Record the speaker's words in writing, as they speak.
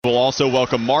We'll also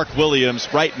welcome Mark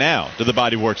Williams right now to the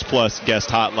Bodyworks Plus guest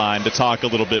hotline to talk a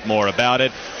little bit more about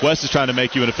it. Wes is trying to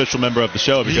make you an official member of the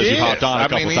show because you hopped on a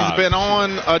couple times. He's been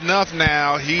on enough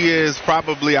now. He is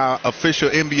probably our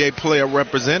official NBA player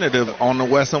representative on the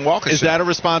Wes and Walker show. Is that a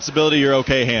responsibility you're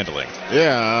okay handling?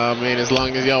 Yeah, I mean, as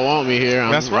long as y'all want me here,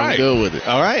 I'm good with it.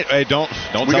 All right. Hey, don't we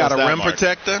tell got us a that, rim Mark.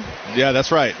 protector? Yeah,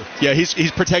 that's right. Yeah,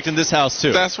 he's protecting this house,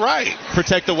 too. That's right.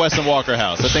 Protect the Wes and Walker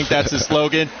house. I think that's his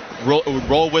slogan.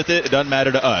 Roll with it. It doesn't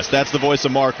matter to us. That's the voice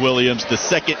of Mark Williams, the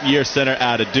second-year center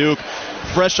out of Duke.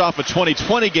 Fresh off a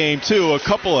 2020 game, too, a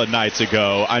couple of nights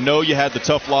ago. I know you had the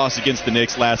tough loss against the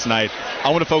Knicks last night.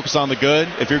 I want to focus on the good.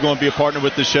 If you're going to be a partner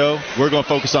with the show, we're going to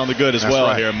focus on the good as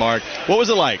well here, Mark. What was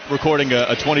it like recording a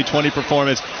 2020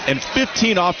 performance and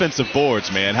 15 offensive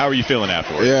boards, man? How are you feeling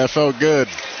afterwards? Yeah, it felt good.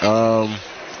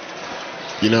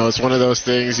 It's one of those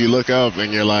things you look up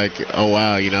and you're like, oh,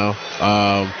 wow,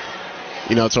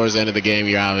 towards the end of the game,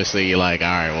 you're like, all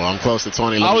right, well, I'm close to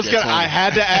 20. I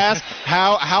had to ask,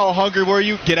 how hungry were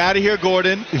you? Get out of here,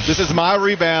 Gordon. This is my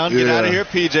rebound. Get out of here,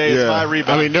 PJ. It's my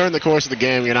rebound. I mean, during the course of the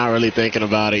game, you're not really thinking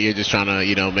about it. You're just trying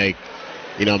to,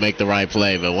 make the right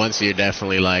play. But once you're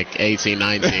definitely like 18,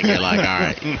 19, you're like, all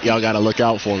right, y'all got to look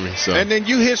out for me. So. And then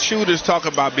you hear shooters talk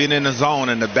about being in the zone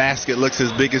and the basket looks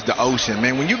as big as the ocean.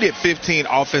 Man, when you get 15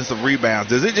 offensive rebounds,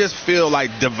 does it just feel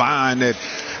like divine that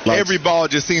every ball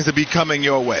just seems to be coming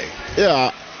your way?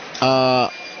 Yeah. I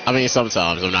mean,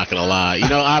 sometimes, I'm not going to lie.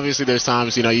 Obviously there's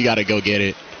times, you got to go get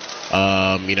it.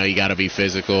 You got to be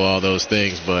physical, all those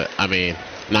things. But, I mean,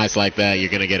 nights like that, you're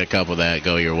going to get a couple that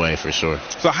go your way for sure.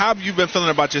 So how have you been feeling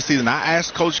about your season? I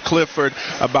asked Coach Clifford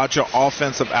about your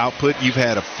offensive output. You've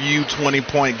had a few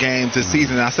 20-point games this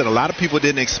season. And I said a lot of people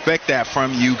didn't expect that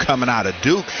from you coming out of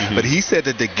Duke. But he said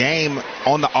that the game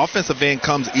on the offensive end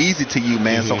comes easy to you,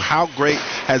 man. So how great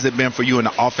has it been for you in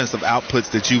the offensive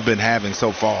outputs that you've been having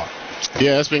so far?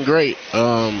 Yeah, it's been great.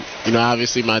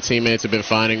 Obviously my teammates have been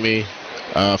finding me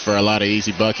for a lot of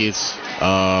easy buckets.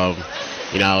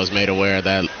 I was made aware of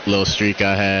that little streak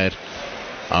I had.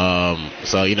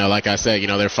 So, like I said,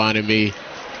 they're finding me.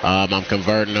 I'm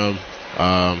converting them.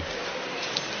 And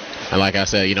like I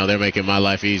said, they're making my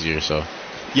life easier. So.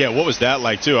 Yeah, what was that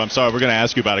like, too? I'm sorry, we're going to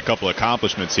ask you about a couple of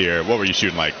accomplishments here. What were you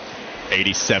shooting, like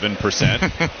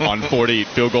 87% on 40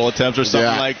 field goal attempts or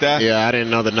something like that? Yeah, I didn't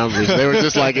know the numbers. They were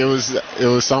just like it was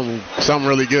something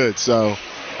really good. So,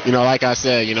 like I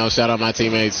said, shout out my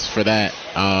teammates for that.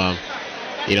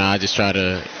 I just try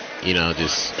to,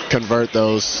 just convert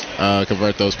those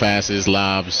passes,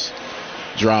 lobs,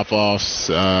 drop-offs,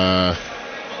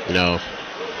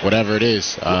 whatever it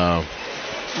is.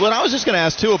 Well, I was just going to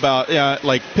ask, too, about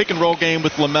like pick-and-roll game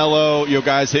with LaMelo, your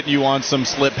guys hitting you on some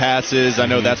slip passes. I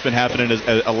know that's been happening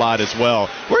a lot as well.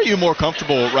 Where are you more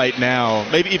comfortable right now,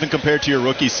 maybe even compared to your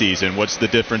rookie season? What's the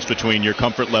difference between your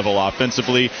comfort level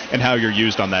offensively and how you're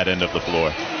used on that end of the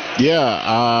floor?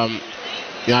 Yeah,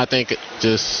 I think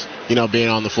just, being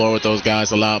on the floor with those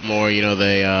guys a lot more,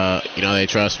 they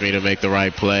trust me to make the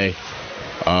right play.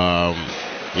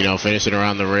 Finishing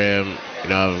around the rim.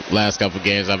 Last couple of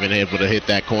games I've been able to hit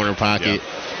that corner pocket.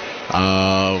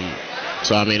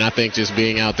 So, I think just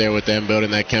being out there with them,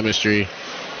 building that chemistry,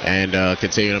 and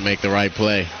continuing to make the right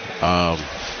play.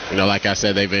 Like I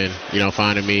said, they've been,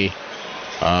 finding me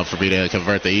for me to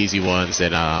convert the easy ones,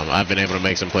 and I've been able to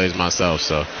make some plays myself.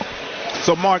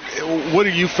 So, Mark, what do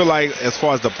you feel like as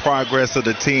far as the progress of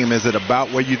the team? Is it about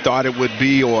where you thought it would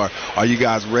be, or are you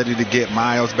guys ready to get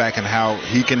Miles back and how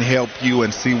he can help you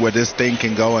and see where this thing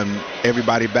can go and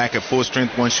everybody back at full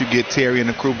strength once you get Terry and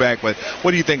the crew back? But what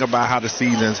do you think about how the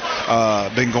season's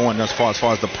been going as far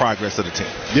as the progress of the team?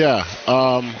 Yeah,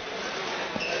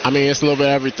 it's a little bit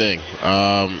of everything.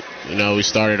 We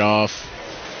started off,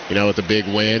 with a big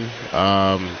win,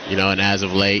 and as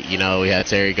of late, we had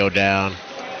Terry go down.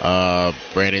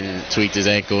 Brandon tweaked his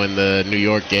ankle in the New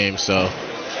York game, so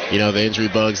the injury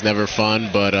bug's never fun,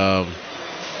 but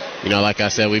like I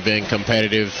said, we've been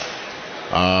competitive.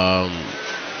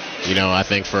 I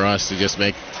think for us to just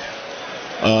make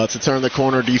to turn the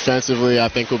corner defensively, I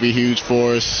think will be huge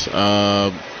for us.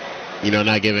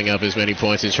 Not giving up as many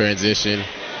points in transition,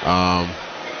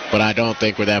 but I don't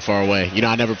think we're that far away.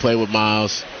 I never played with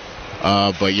Miles.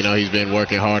 But, he's been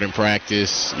working hard in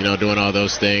practice, doing all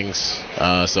those things.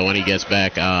 So when he gets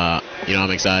back,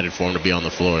 I'm excited for him to be on the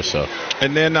floor. So.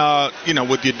 And then,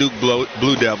 with your Duke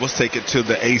Blue Devils, take it to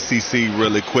the ACC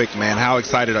really quick, man. How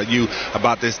excited are you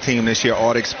about this team this year?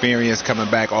 All the experience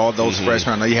coming back, all those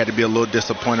freshmen. I know you had to be a little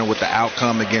disappointed with the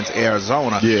outcome against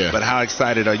Arizona. Yeah. But how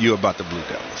excited are you about the Blue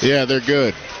Devils? Yeah, they're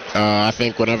good. I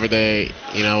think whenever they,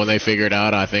 when they figure it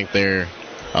out, I think they're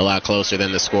a lot closer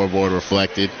than the scoreboard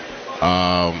reflected.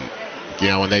 You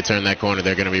know, when they turn that corner,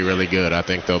 they're going to be really good. I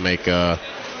think they'll make a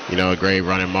great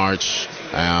run in March.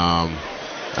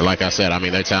 And like I said, I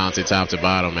mean, they're talented top to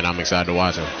bottom, and I'm excited to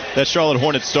watch them. That's Charlotte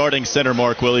Hornets starting center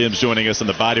Mark Williams joining us on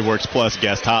the Bodyworks Plus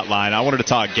guest hotline. I wanted to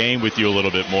talk game with you a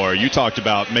little bit more. You talked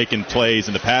about making plays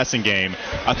in the passing game.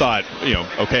 I thought,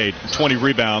 20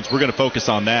 rebounds, we're going to focus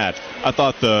on that. I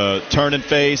thought the turn and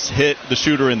face hit the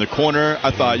shooter in the corner. I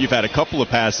thought you've had a couple of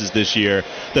passes this year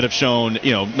that have shown,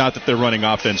 not that they're running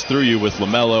offense through you with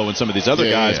LaMelo and some of these other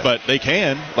guys, but they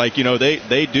can. Like,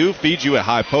 they do feed you at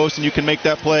high post, and you can make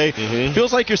that play.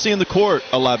 Feels like you're seeing the court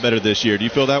a lot better this year. Do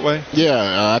you feel that way?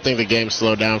 Yeah, I think the game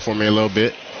slowed down for me a little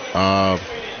bit.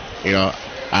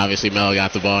 Obviously Melo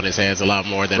got the ball in his hands a lot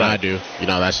more than I do.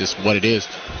 That's just what it is.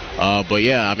 But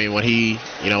yeah, I mean, when he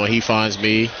finds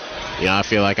me, I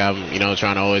feel like I'm,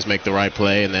 trying to always make the right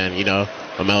play, and then,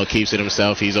 LaMelo keeps it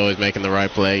himself. He's always making the right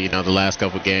play. The last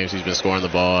couple of games he's been scoring the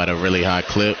ball at a really high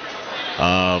clip.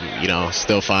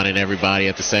 Still finding everybody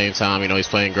at the same time. He's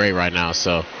playing great right now.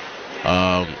 So,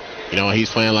 when he's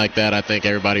playing like that, I think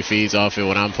everybody feeds off it.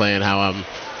 When I'm playing how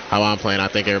I'm playing, I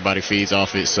think everybody feeds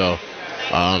off it. So,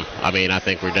 I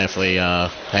think we're definitely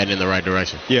heading in the right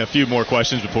direction. Yeah, a few more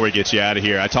questions before we get you out of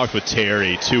here. I talked with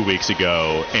Terry 2 weeks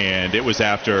ago, and it was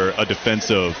after a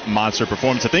defensive monster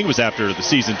performance. I think it was after the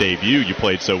season debut you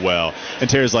played so well. And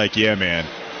Terry's like, yeah, man,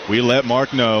 we let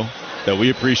Mark know that we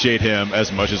appreciate him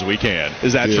as much as we can.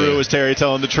 Is that true? Is Terry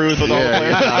telling the truth with all the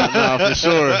players?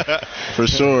 No, for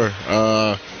sure.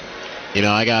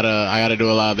 I gotta do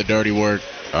a lot of the dirty work.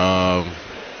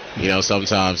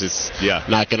 Sometimes it's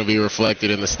not going to be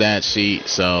reflected in the stat sheet.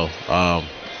 So,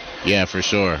 for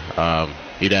sure.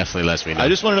 He definitely lets me know. I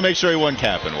just wanted to make sure he wasn't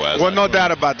capping, Wes. Well, no doubt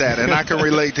about that. And I can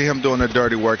relate to him doing the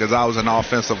dirty work, as I was an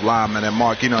offensive lineman. And,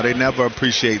 Mark, they never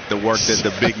appreciate the work that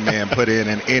the big men put in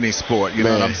any sport. You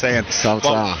know what I'm saying?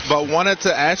 Sometimes. But wanted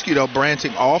to ask you,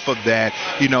 branching off of that,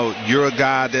 you're a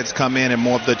guy that's come in and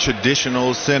more of the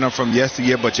traditional center from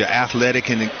yesteryear, but you're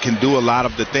athletic and can do a lot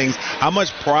of the things. How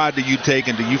much pride do you take,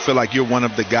 and do you feel like you're one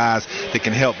of the guys that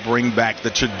can help bring back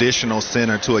the traditional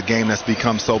center to a game that's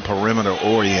become so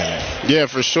perimeter-oriented? Yeah,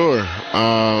 for sure.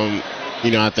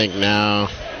 I think now,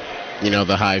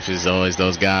 the hype is always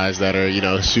those guys that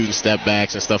are, shooting step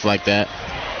backs and stuff like that.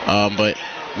 But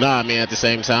no, at the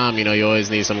same time, you always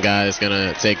need some guy that's going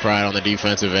to take pride on the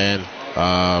defensive end.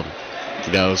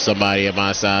 Somebody at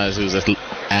my size who's as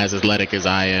athletic as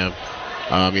I am,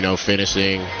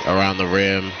 finishing around the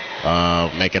rim,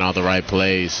 making all the right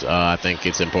plays. I think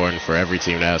it's important for every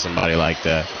team to have somebody like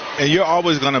that. And you're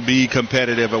always going to be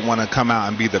competitive and want to come out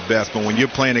and be the best. But when you're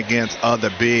playing against other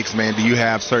bigs, man, do you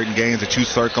have certain games that you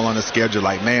circle on the schedule,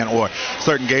 like, man, or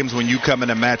certain games when you come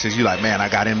into matches, you're like, man, I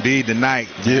got Embiid tonight.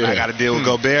 I got to deal with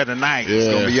Gobert tonight. It's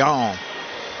going to be on.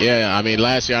 Yeah,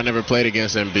 last year I never played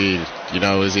against Embiid.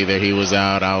 It was either he was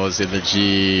out, I was in the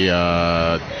G,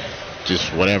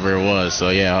 just whatever it was. So,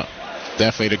 yeah,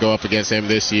 definitely to go up against him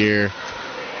this year.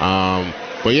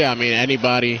 But, yeah,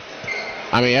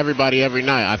 everybody every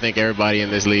night. I think everybody in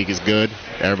this league is good.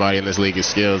 Everybody in this league is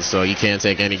skilled, so you can't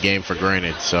take any game for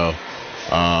granted. So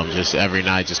just every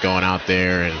night just going out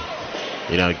there and,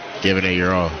 giving it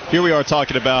your all. Here we are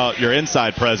talking about your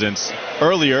inside presence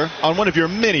earlier on one of your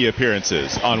many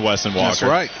appearances on Wes and Walker. That's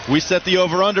right. We set the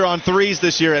over-under on threes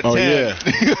this year at 10.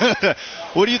 Yeah.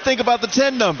 What do you think about the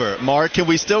 10 number, Mark? Can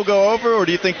we still go over, or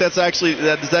do you think does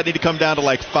that need to come down to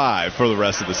like 5 for the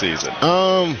rest of the season?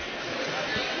 I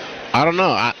don't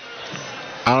know. I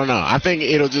don't know. I think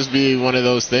it'll just be one of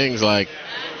those things, like,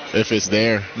 if it's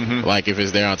there,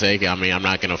 I'll take it. I'm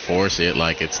not going to force it.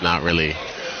 Like, it's not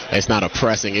a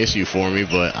pressing issue for me,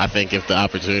 but I think if the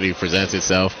opportunity presents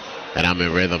itself and I'm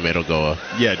in rhythm, it'll go up.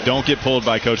 Yeah, don't get pulled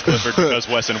by Coach Clifford because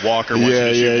Wes and Walker wants you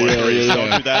to shoot more threes.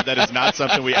 Don't do that. That is not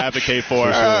something we advocate for.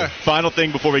 Final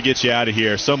thing before we get you out of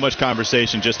here. So much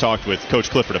conversation. Just talked with Coach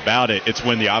Clifford about it. It's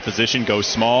when the opposition goes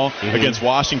small. Against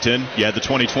Washington, you had the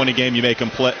 2020 game. You make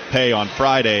them pay on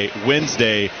Friday.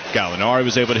 Wednesday, Gallinari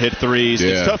was able to hit threes.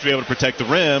 It's tough to be able to protect the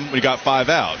rim when you got 5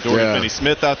 out. Dorian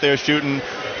Finney-Smith out there shooting.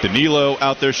 Danilo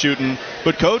out there shooting.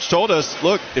 But Coach told us,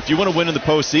 look, if you want to win in the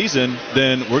postseason,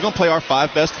 then we're going to play our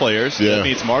 5 best players. That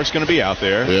means Mark's going to be out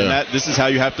there. And this is how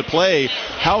you have to play.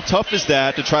 How tough is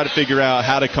that to try to figure out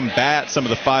how to combat some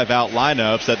of the 5-out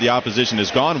lineups that the opposition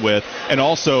has gone with, and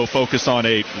also focus on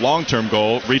a long-term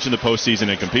goal, reaching the postseason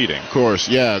and competing? Of course,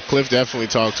 yeah. Cliff definitely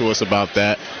talked to us about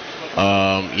that.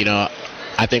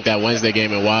 I think that Wednesday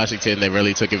game in Washington, they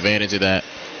really took advantage of that.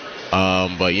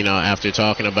 But, after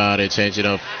talking about it, changing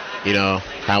up,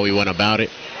 how we went about it,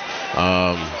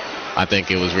 I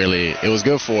think it was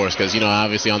good for us because,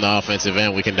 obviously on the offensive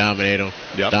end, we can dominate them,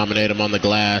 dominate them on the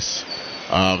glass.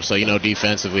 So,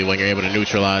 defensively, when you're able to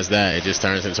neutralize that, it just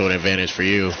turns into an advantage for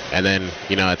you. And then,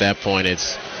 at that point,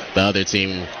 it's the other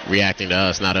team reacting to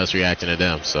us, not us reacting to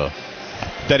them. So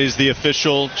that is the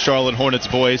official Charlotte Hornets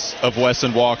voice of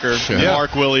Wesson Walker.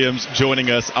 Mark Williams joining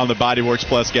us on the Bodyworks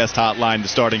Plus guest hotline, the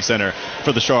starting center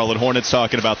for the Charlotte Hornets,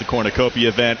 talking about the Cornucopia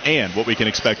event and what we can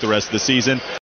expect the rest of the season.